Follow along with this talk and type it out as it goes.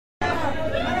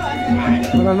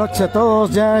Buenas noches a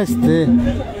todos, ya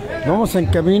vamos en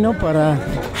camino para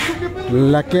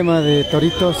la quema de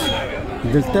toritos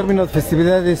del término de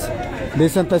festividades de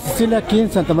Santa Cecilia aquí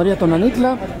en Santa María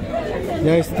Tonanitla.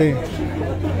 Ya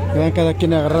vean cada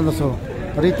quien agarrando su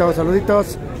torito,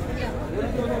 saluditos.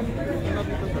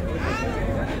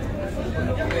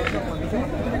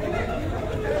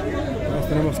 Ya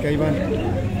tenemos que ahí van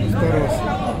los toros.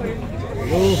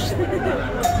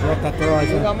 Rota todo ahí.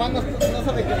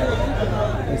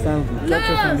 Ahí están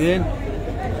muchachos también,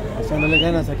 echándole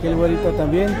ganas aquí el güerito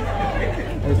también.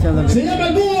 Echándole. ¡Se llama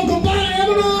el búho, compadre!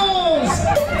 ¡Vámonos!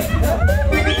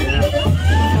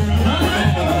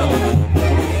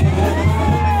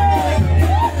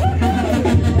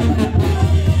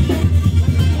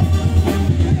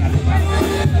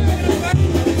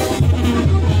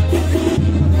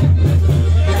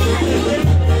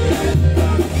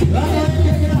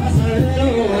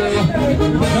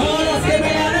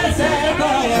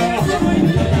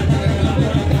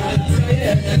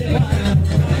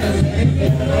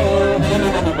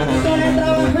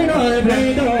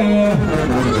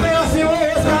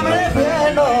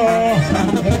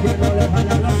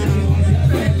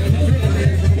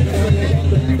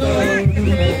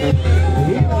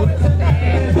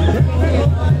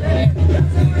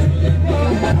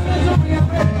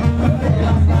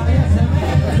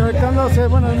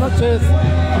 Buenas noches.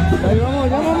 Ahí vamos,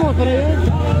 ya vamos por allá.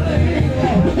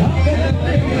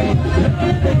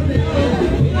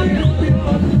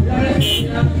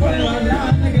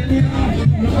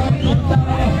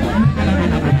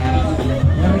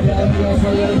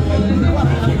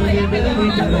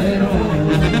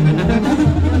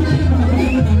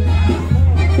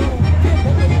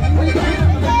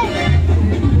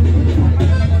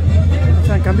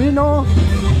 En camino,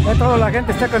 ya toda la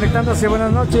gente está conectándose.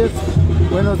 Buenas noches,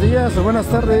 buenos días o buenas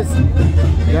tardes.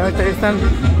 Ya ahorita están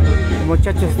los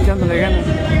muchachos echándole ganas.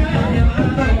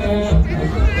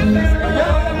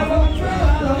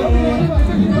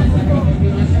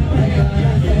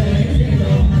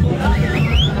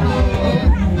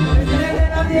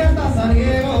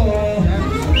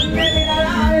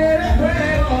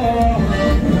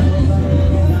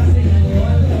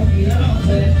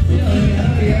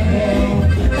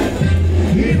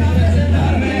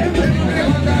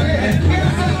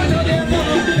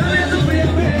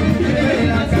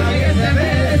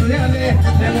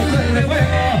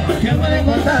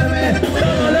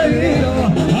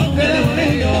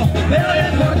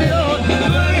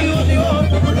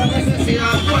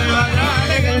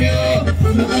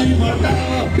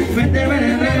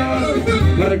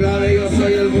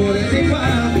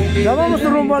 Ya vamos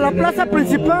rumbo a la plaza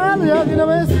principal, ya de una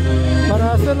vez,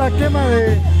 para hacer la quema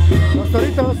de los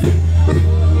toritos.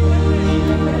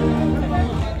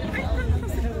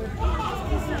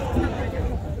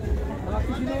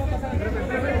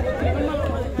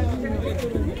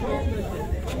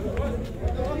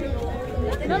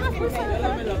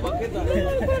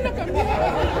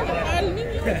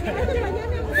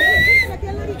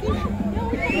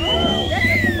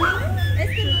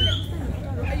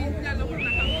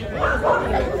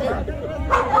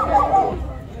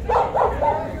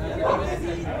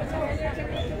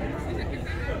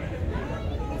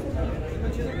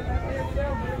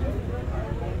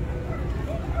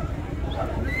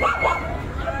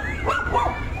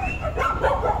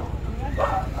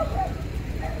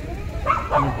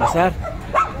 Vamos a pasar,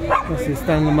 así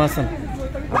están nomás al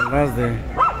ras de...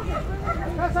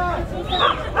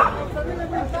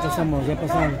 Pasamos, ya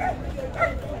pasamos.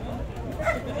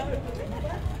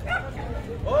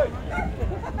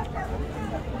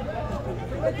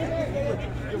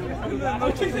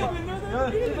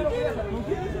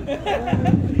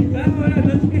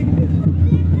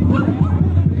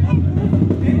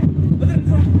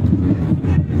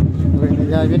 Bueno,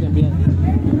 ya vienen bien.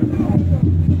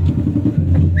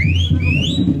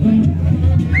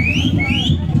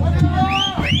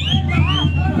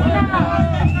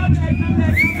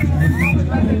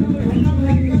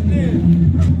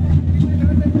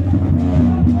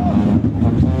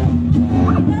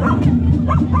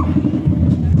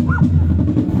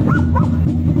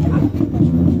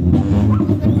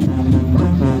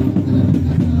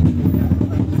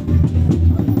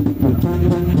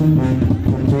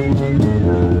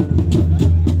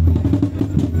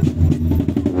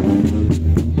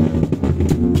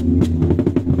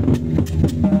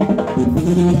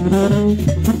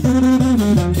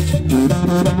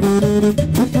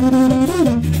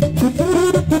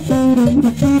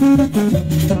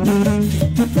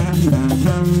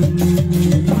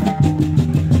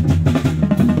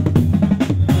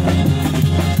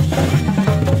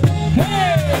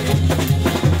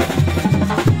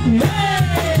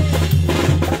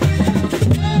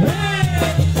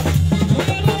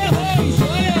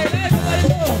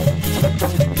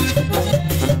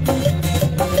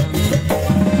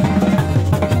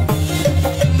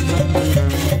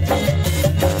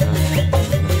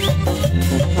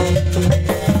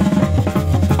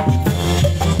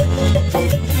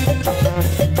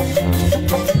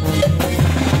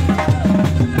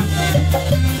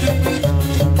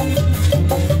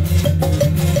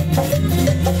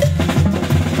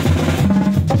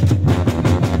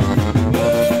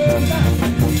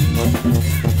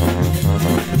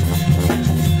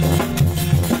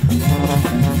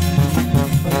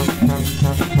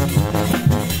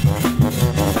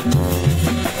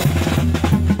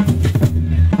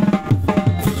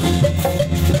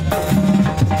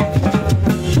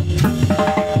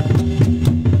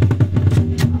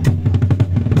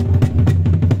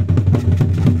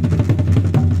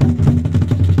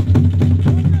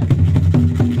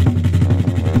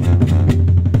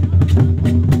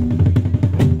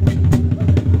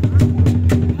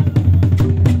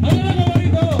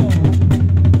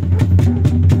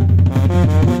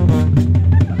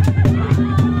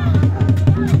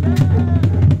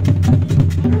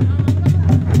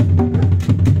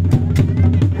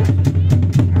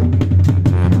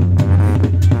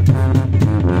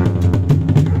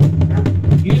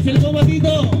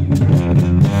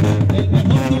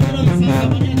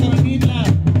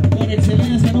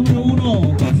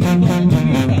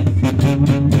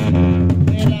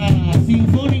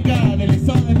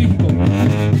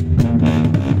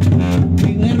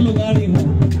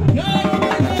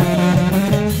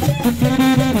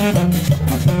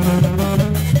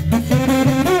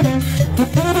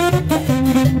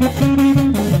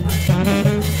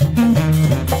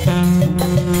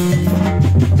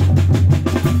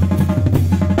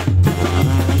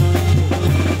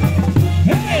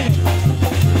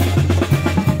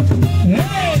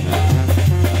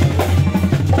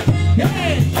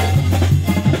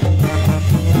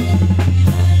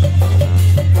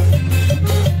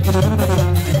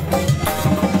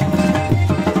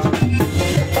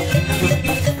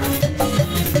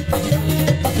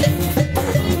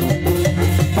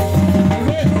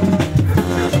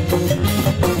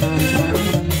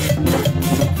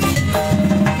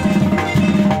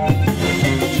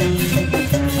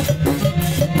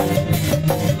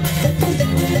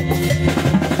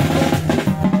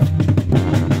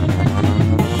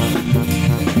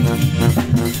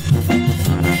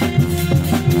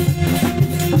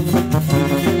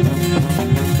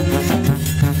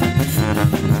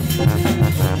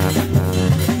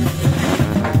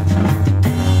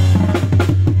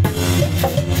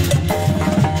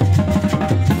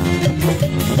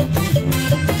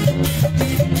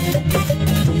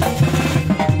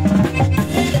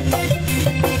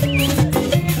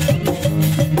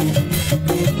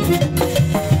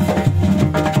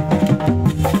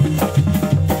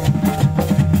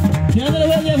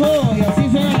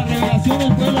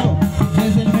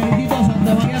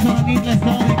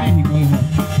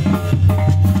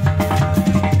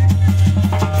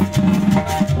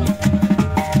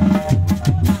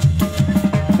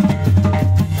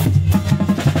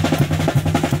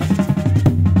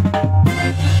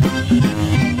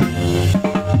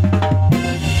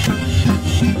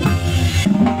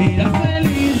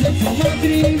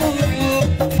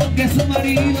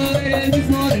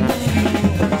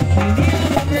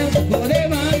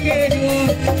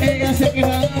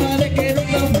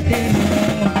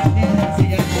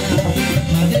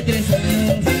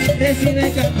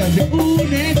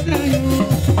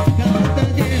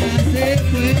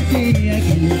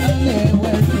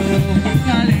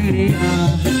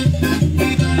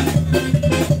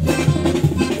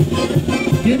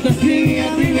 estas frías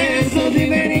y besos,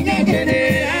 dime niña quién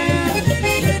era,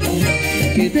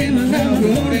 que te mandan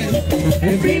flores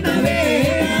en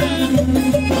primavera.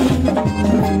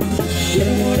 Yo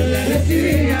no la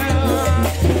recibía.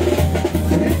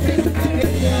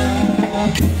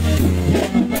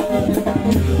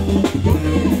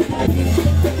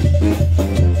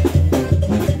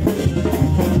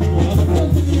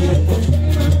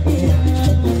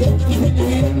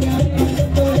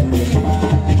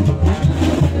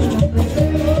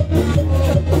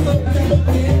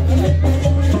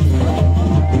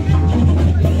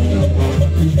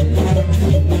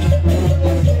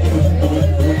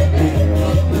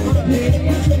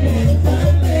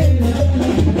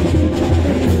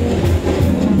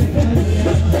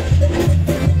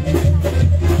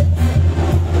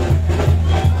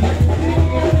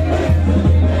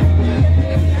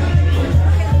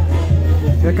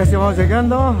 Ya casi vamos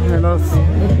llegando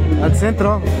al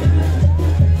centro.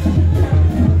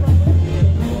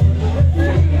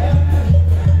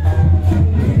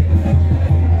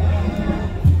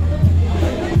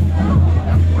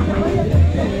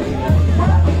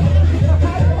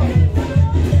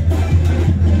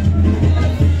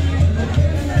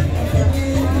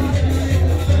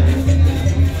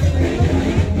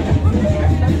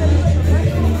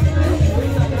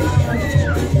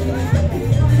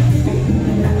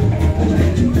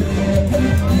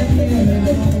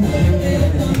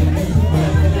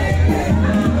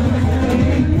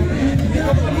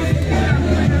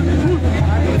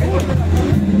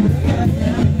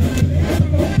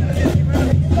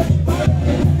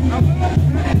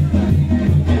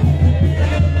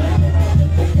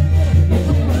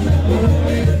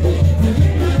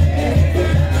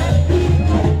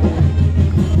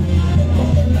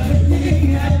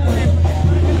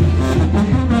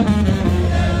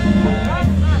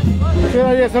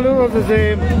 Saludos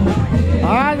desde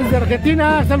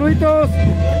Argentina, saluditos,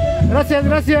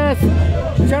 gracias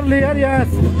Charlie Arias,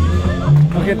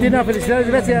 Argentina, felicidades,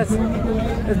 gracias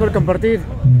por compartir.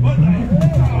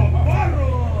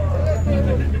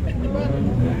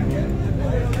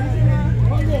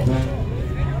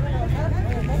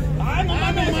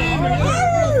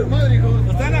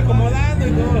 Lo están acomodando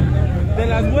y todo. De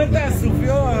las vueltas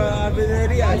sufrió a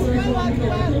pederías.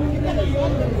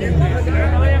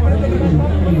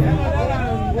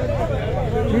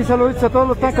 Sí, saluditos a todos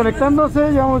los que están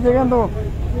conectándose. Ya vamos llegando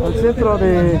al centro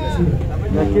de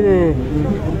aquí de...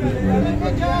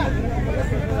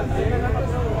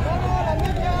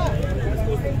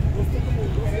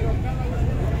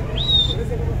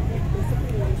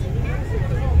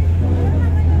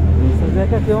 Desde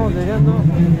acá que vamos llegando.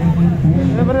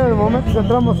 En breve momento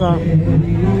entramos a...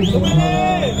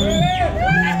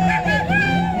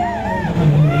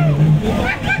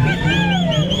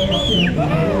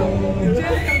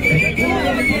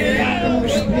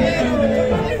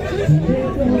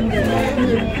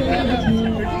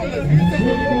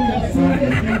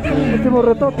 Últimos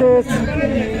retoques.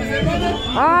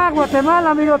 Ah,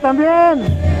 Guatemala, amigo, también.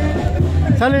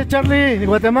 Sale Charlie de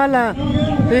Guatemala.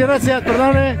 Sí, gracias,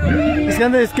 perdone.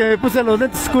 Es que me puse los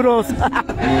lentes oscuros.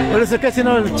 Por eso casi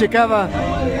no los checaba.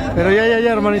 Pero ya,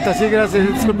 hermanita, sí, gracias,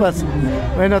 disculpas.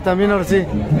 Bueno, también ahora sí.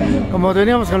 Como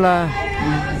veníamos con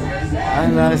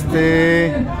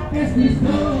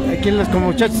aquí como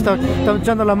muchachos estaban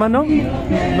echando la mano,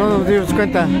 no nos dimos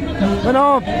cuenta.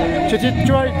 Bueno,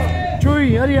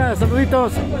 Chuy, Arias,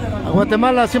 saluditos a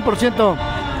Guatemala 100%.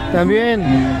 También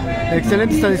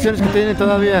excelentes tradiciones que tienen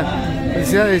todavía.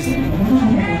 Felicidades.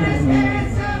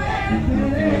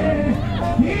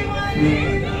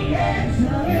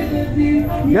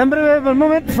 Ya en breve,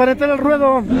 momento para entrar al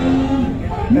ruedo.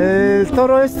 El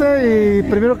toro y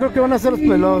primero creo que van a ser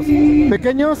los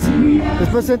pequeños,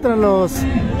 después entran los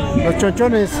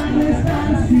chonchones.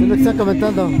 Es lo que están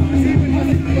comentando.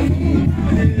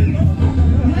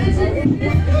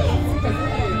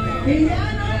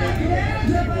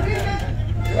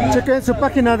 Chequen su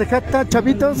página de hashtag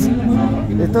Chavitos.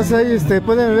 Entonces ahí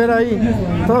pueden ver ahí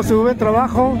todo su buen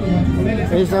trabajo.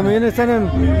 Ellos también están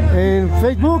en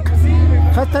Facebook,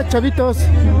 hashtag Chavitos.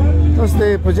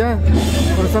 Entonces pues ya,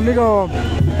 con nuestro amigo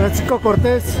Francisco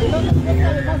Cortés.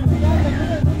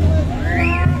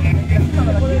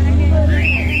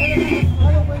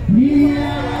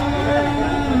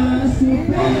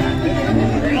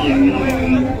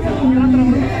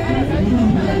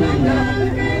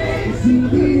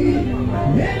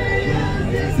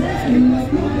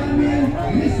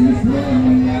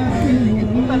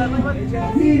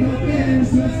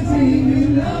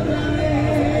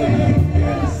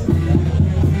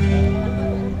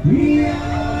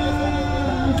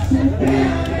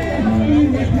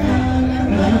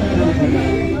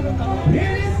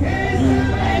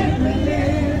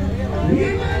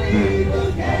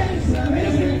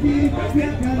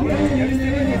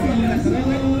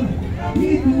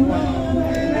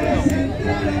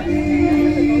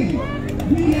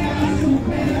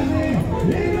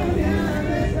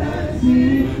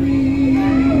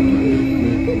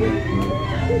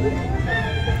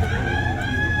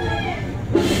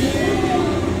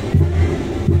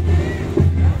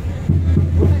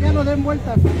 Ya no den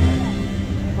vueltas,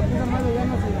 porque esa madre ya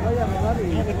no se le vaya a rodar y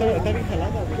Está bien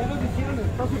jalada. ya nos hicieron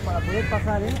espacio para poder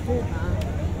pasar, ¿eh? Sí.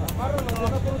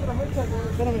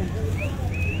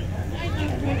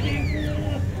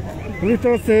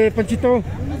 Saluditos, Panchito.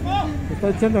 Está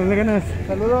echándole ganas.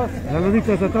 Saludos.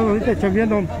 Saluditos a todos, ahorita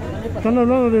chambeando. Están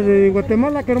hablando desde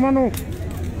Guatemala, que hermano.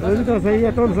 Saluditos ahí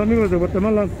a todos los amigos de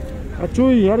Guatemala. A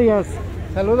Chuy, Arias.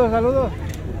 Saludos, saludos.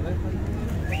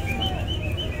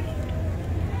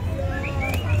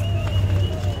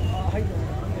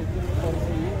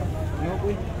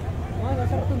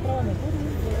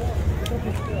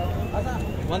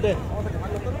 Mande.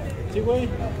 Sí, güey.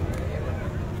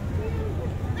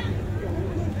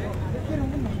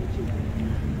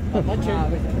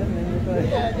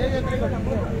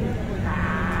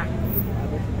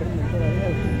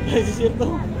 Sí, es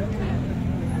cierto.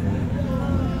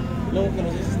 Luego que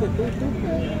nos hiciste tú.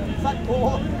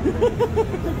 ¡Saco!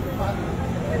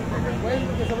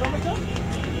 ¿Te sobró mucho?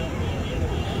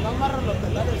 No amarran los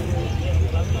telares.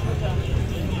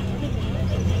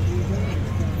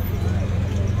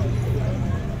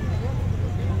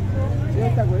 Sí,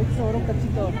 ahorita, güey, sobró un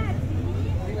cachito.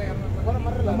 Mejor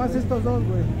amárrala. Nomás estos dos,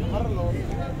 güey. Amárralos.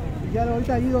 Y ya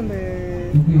ahorita ahí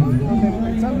donde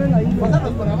ensamblen, ahí.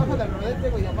 Pásalos por abajo del rodete,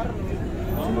 güey, amárralos. Sí,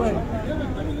 güey.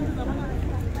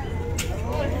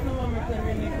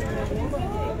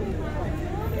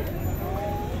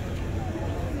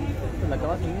 La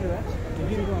acabas de unir, ¿verdad?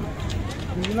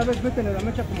 Y una vez métele la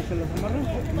mecha como que los amarran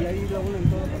y ahí lo unen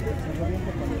todo para que se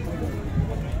reviente para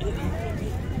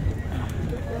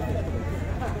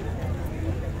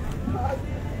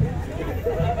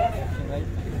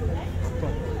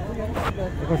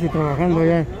casi trabajando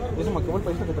ya. Eso me acabó el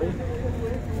paisito que traía.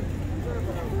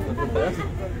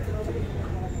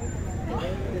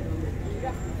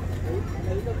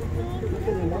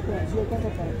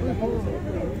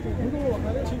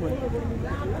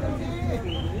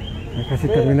 Ya casi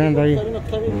terminando ahí.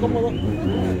 Está bien cómodo.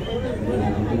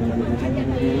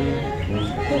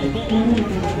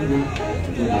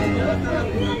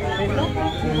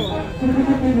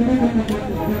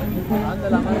 Anda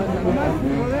la mano.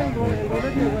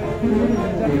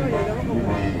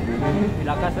 Y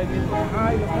la casa ahí mismo.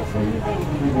 Ay, la casa ahí mismo.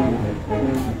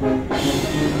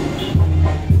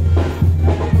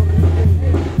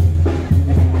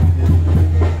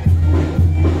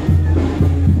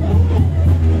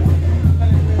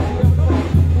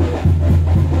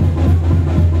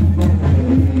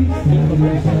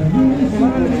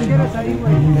 Ahí,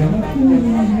 güey.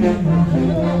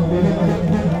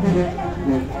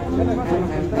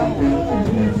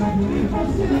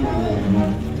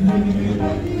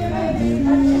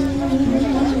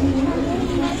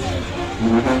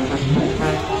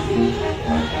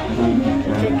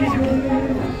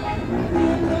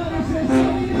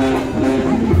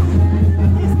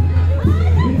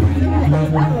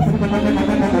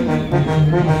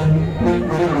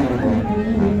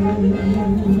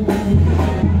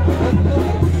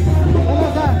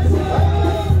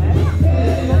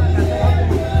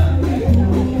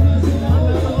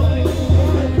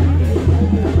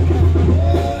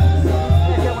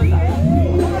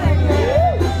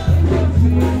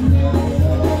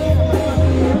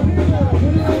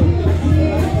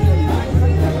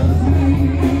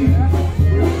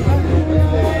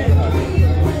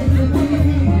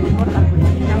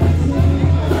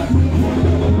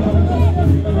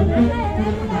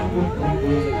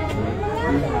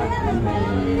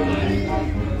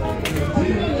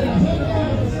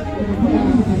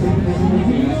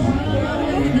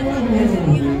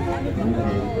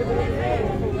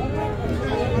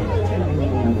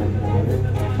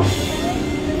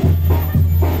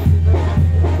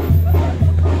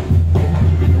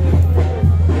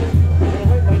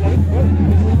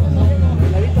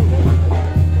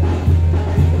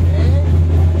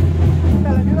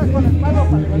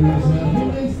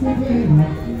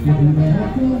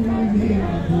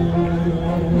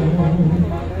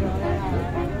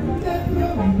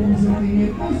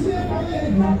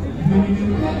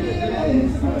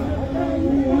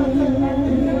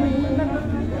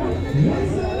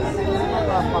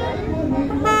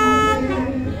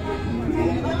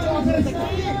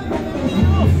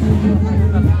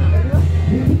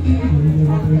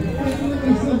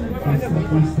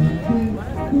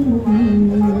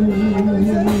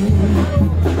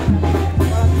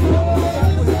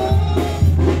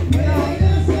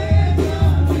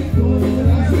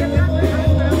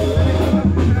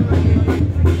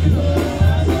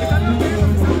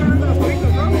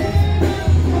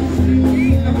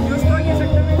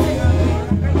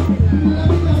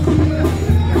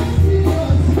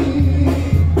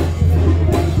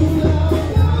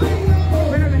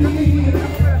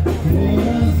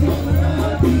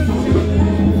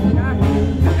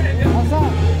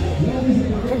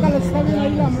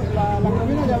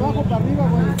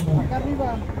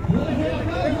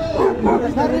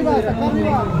 Está arriba, está acá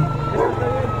arriba.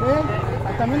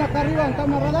 ¿Ven? También acá arriba, ¿está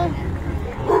amarrada?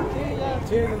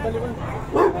 Sí, está igual.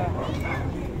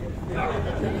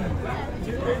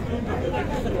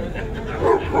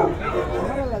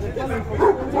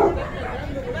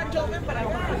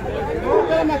 No,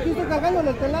 espérame, aquí estoy cargando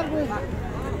el telar, güey.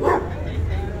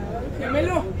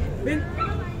 Gemelo, ven.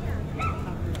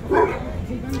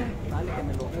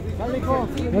 Dale, hijo.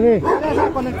 Dale.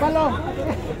 Dale, con el palo.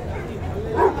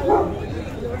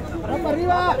 ¡Va para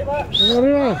arriba! ¡Va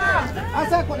arriba!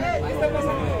 ¡Hasta con él!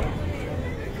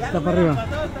 Está para arriba.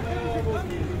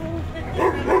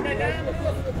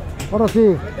 Ahora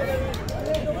sí.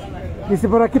 Dice,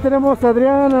 por aquí tenemos a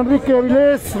Adrián, Enrique,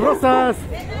 Avilés, Rosas,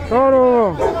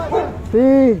 Toro.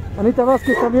 Sí, Anita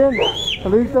Vázquez también.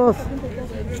 Saluditos.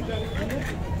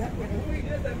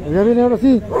 Ya viene ahora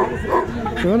sí.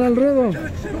 Se van al ruedo. Se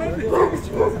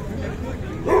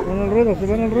van al ruedo, se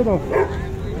van al ruedo.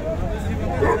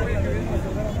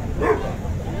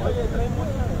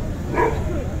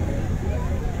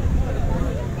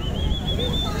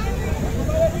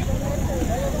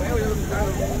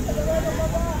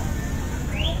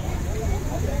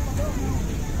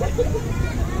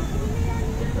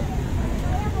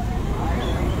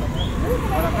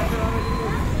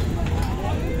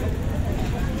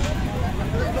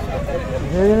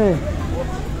 Ya viene.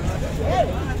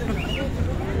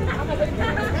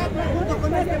 Junto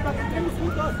con este para que estemos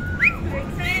juntos.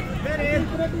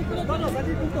 Vamos a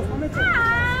salir juntos con esto.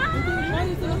 Ay,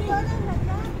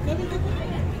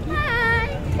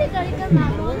 señorita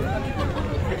mamón.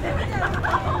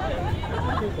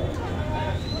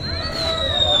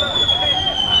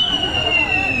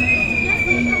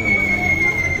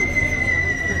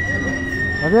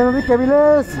 Adiós, Enrique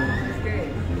Avilés.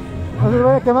 No se le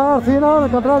vaya a quemar, sí, no, al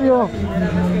contrario.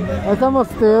 Ahí estamos,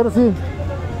 ahora sí,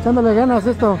 echándole ganas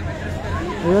esto.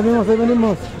 Ahí venimos, ahí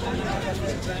venimos.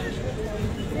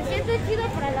 Se siente chido,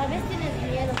 pero a la vez tienes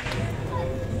miedo.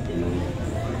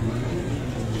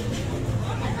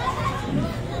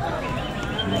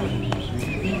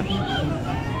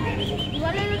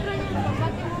 Igual el otro año mi papá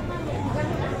quemó una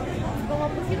mexicana. Como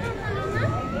pusieron una lona,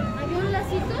 había un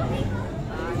lacito.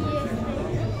 Y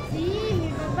sí, mi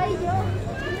papá y yo.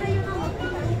 Traía una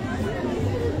motita.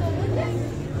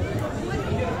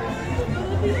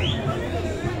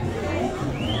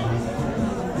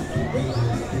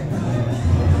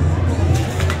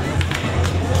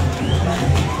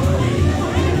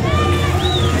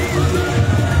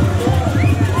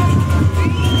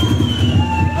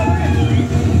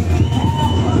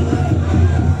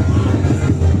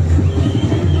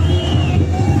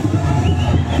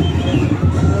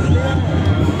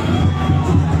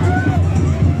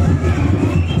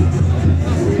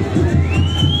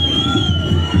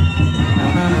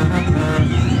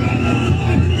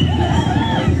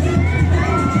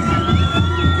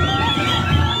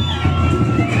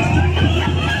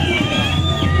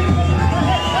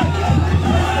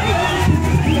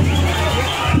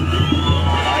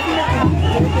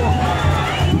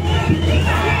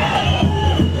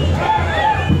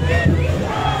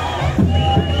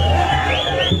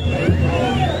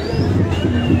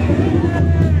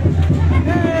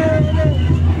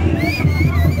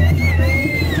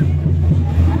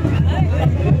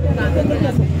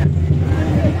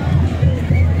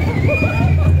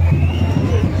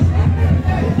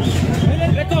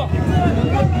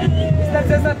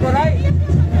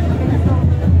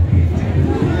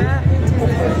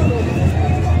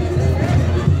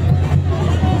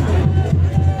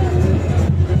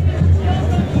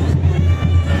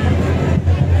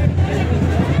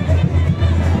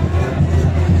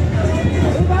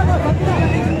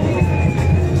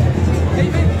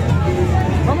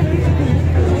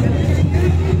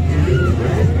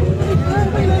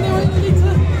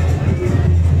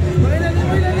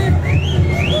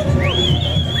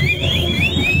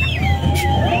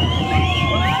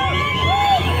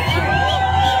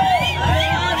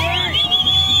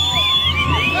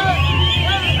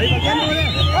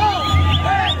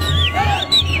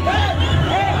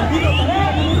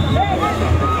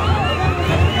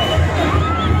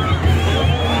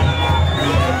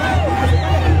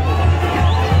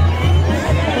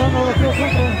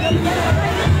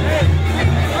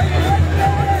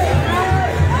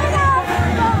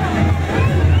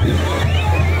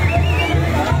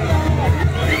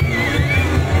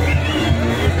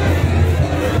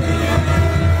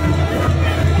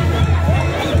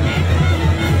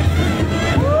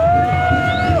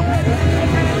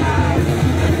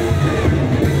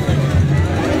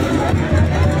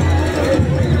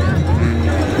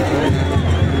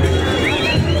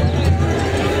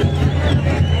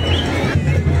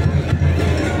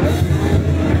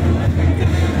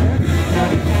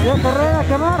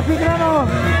 acabar, sí, claro.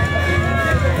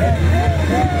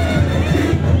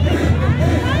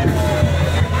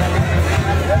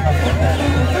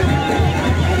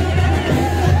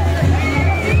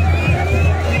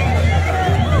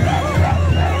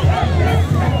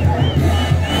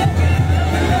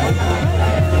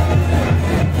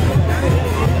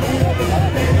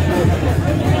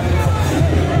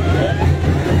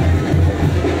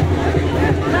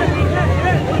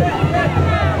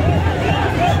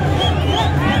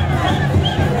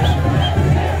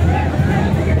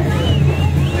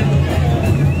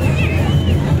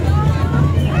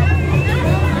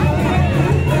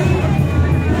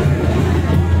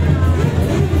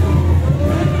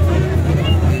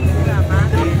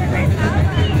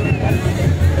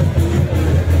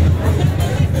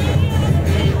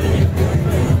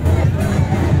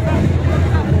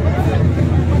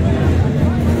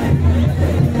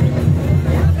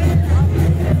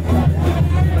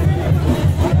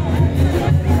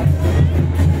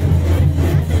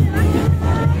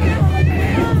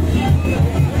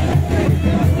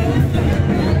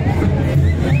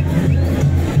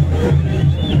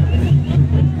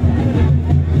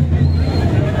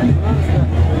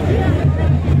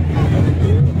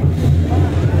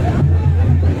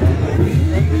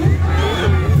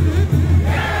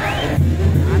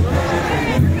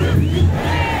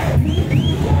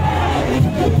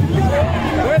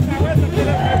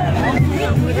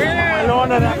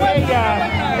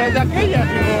 Desde aquella,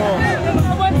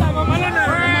 hijo. Aguanta, mamalona.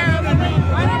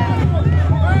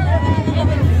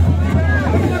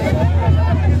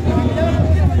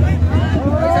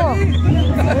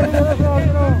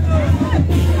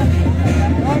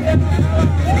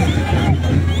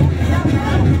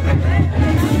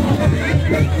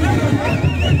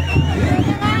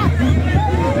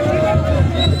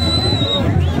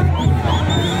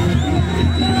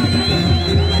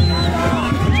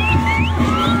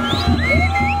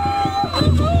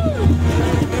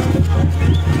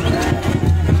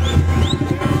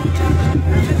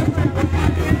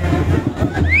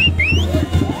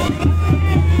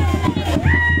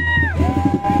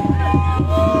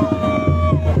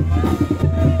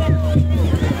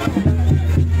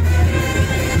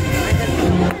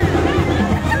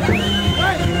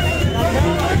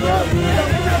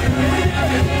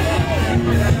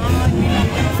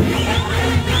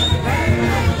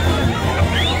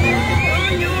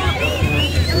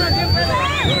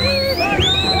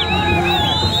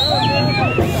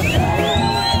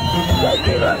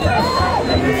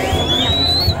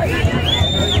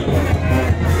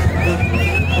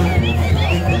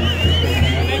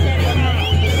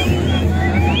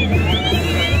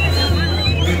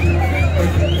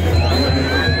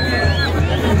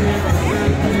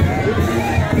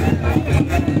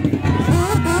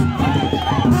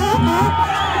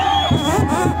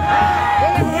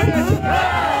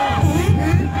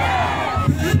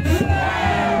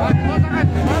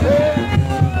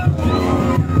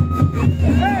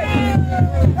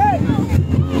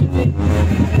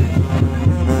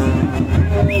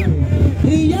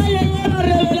 Y ya llegó la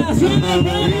revelación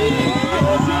del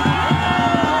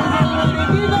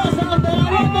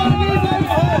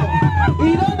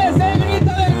 ¿Y dónde está el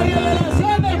grito de la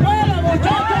revelación del pueblo,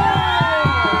 muchachos?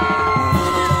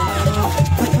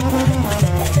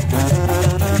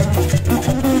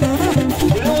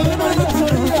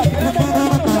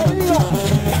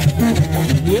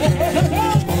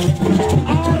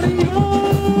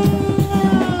 ¡Arriba!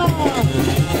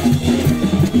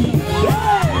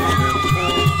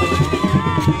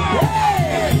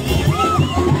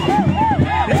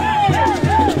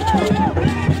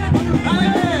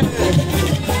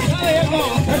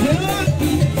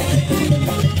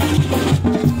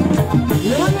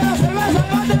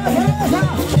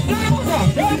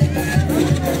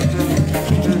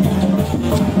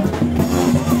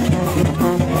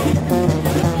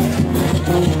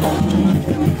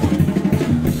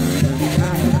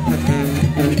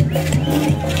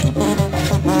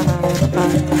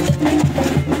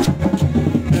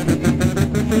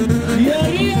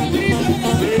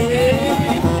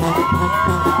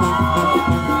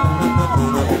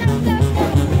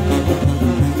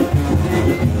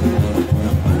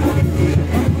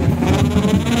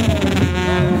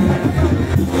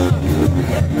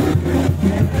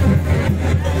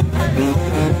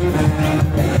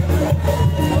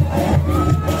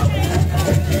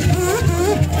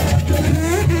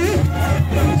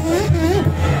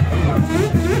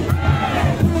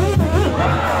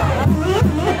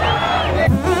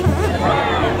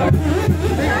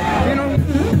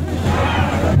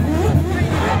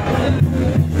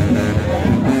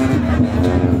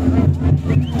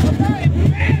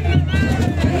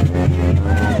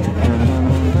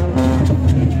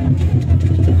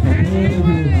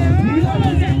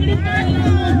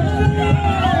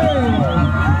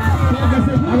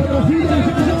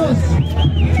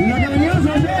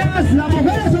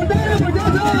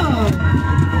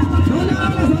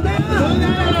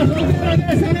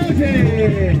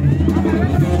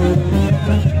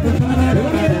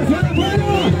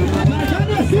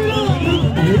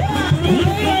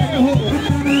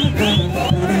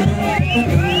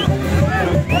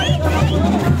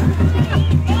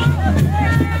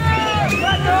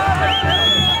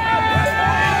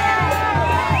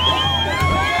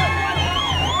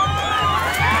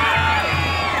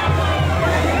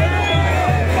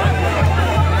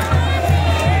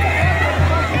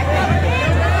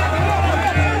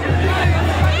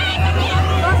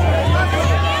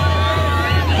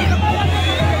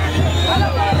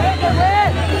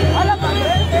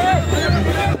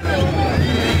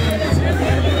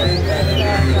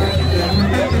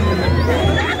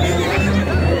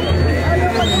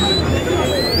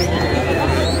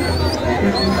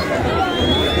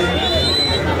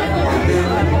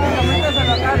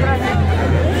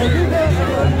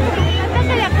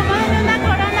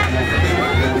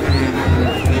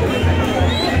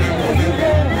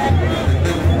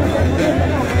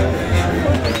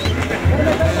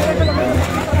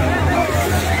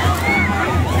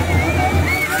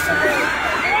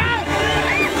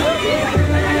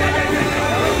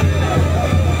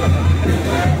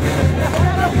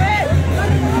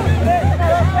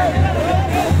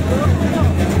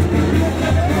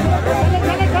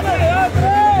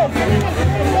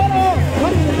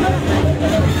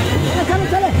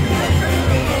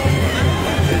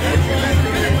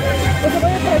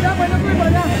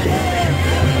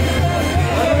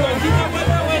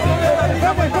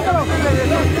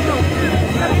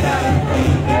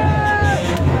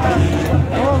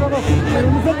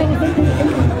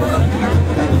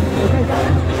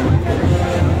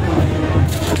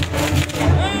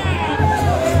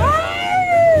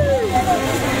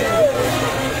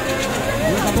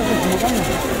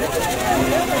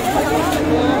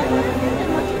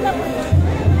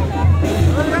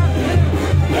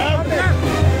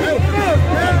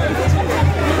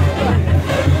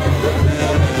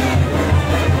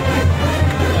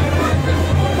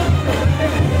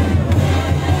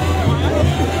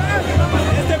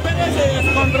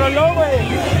 Controló, güey.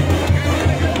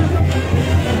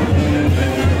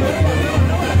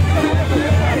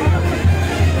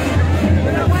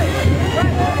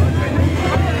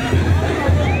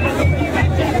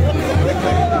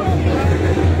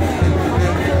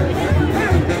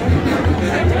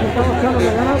 Estamos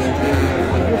echándole ganas.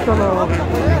 Esto lo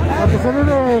que se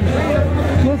vive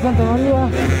aquí en Santa María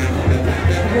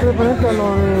es referente a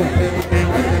lo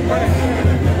de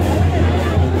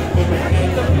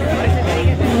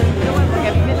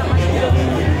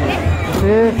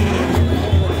sí.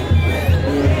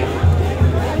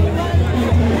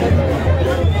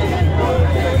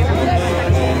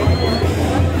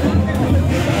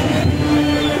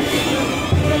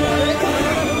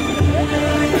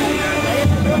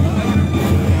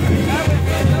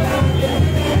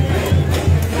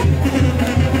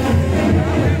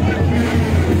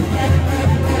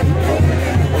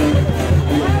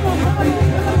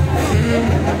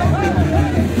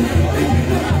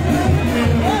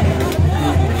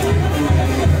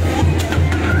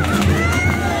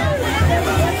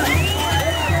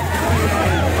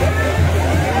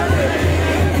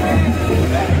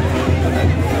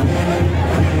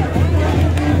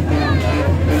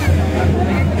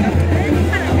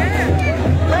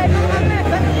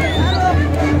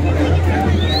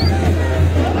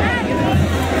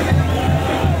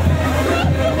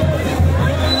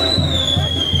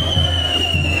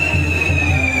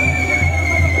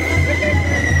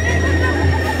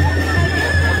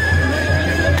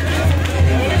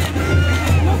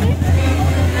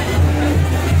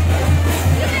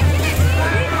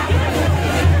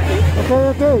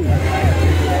 Ok.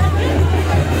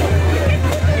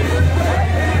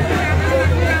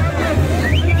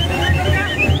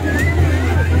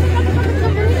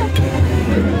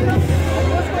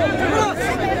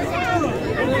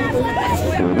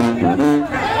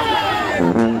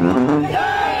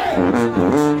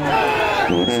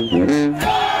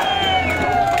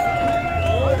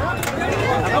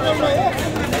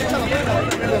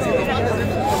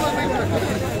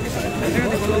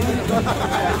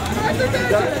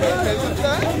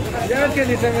 Ya ves que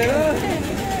ni se me da.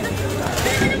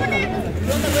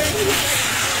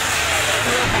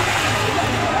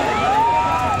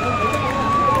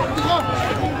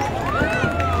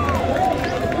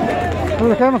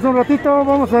 Nos quedamos un ratito,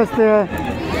 vamos a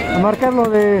marcar lo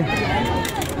de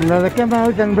la de quema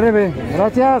ahorita en breve.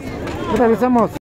 Gracias, te avisamos.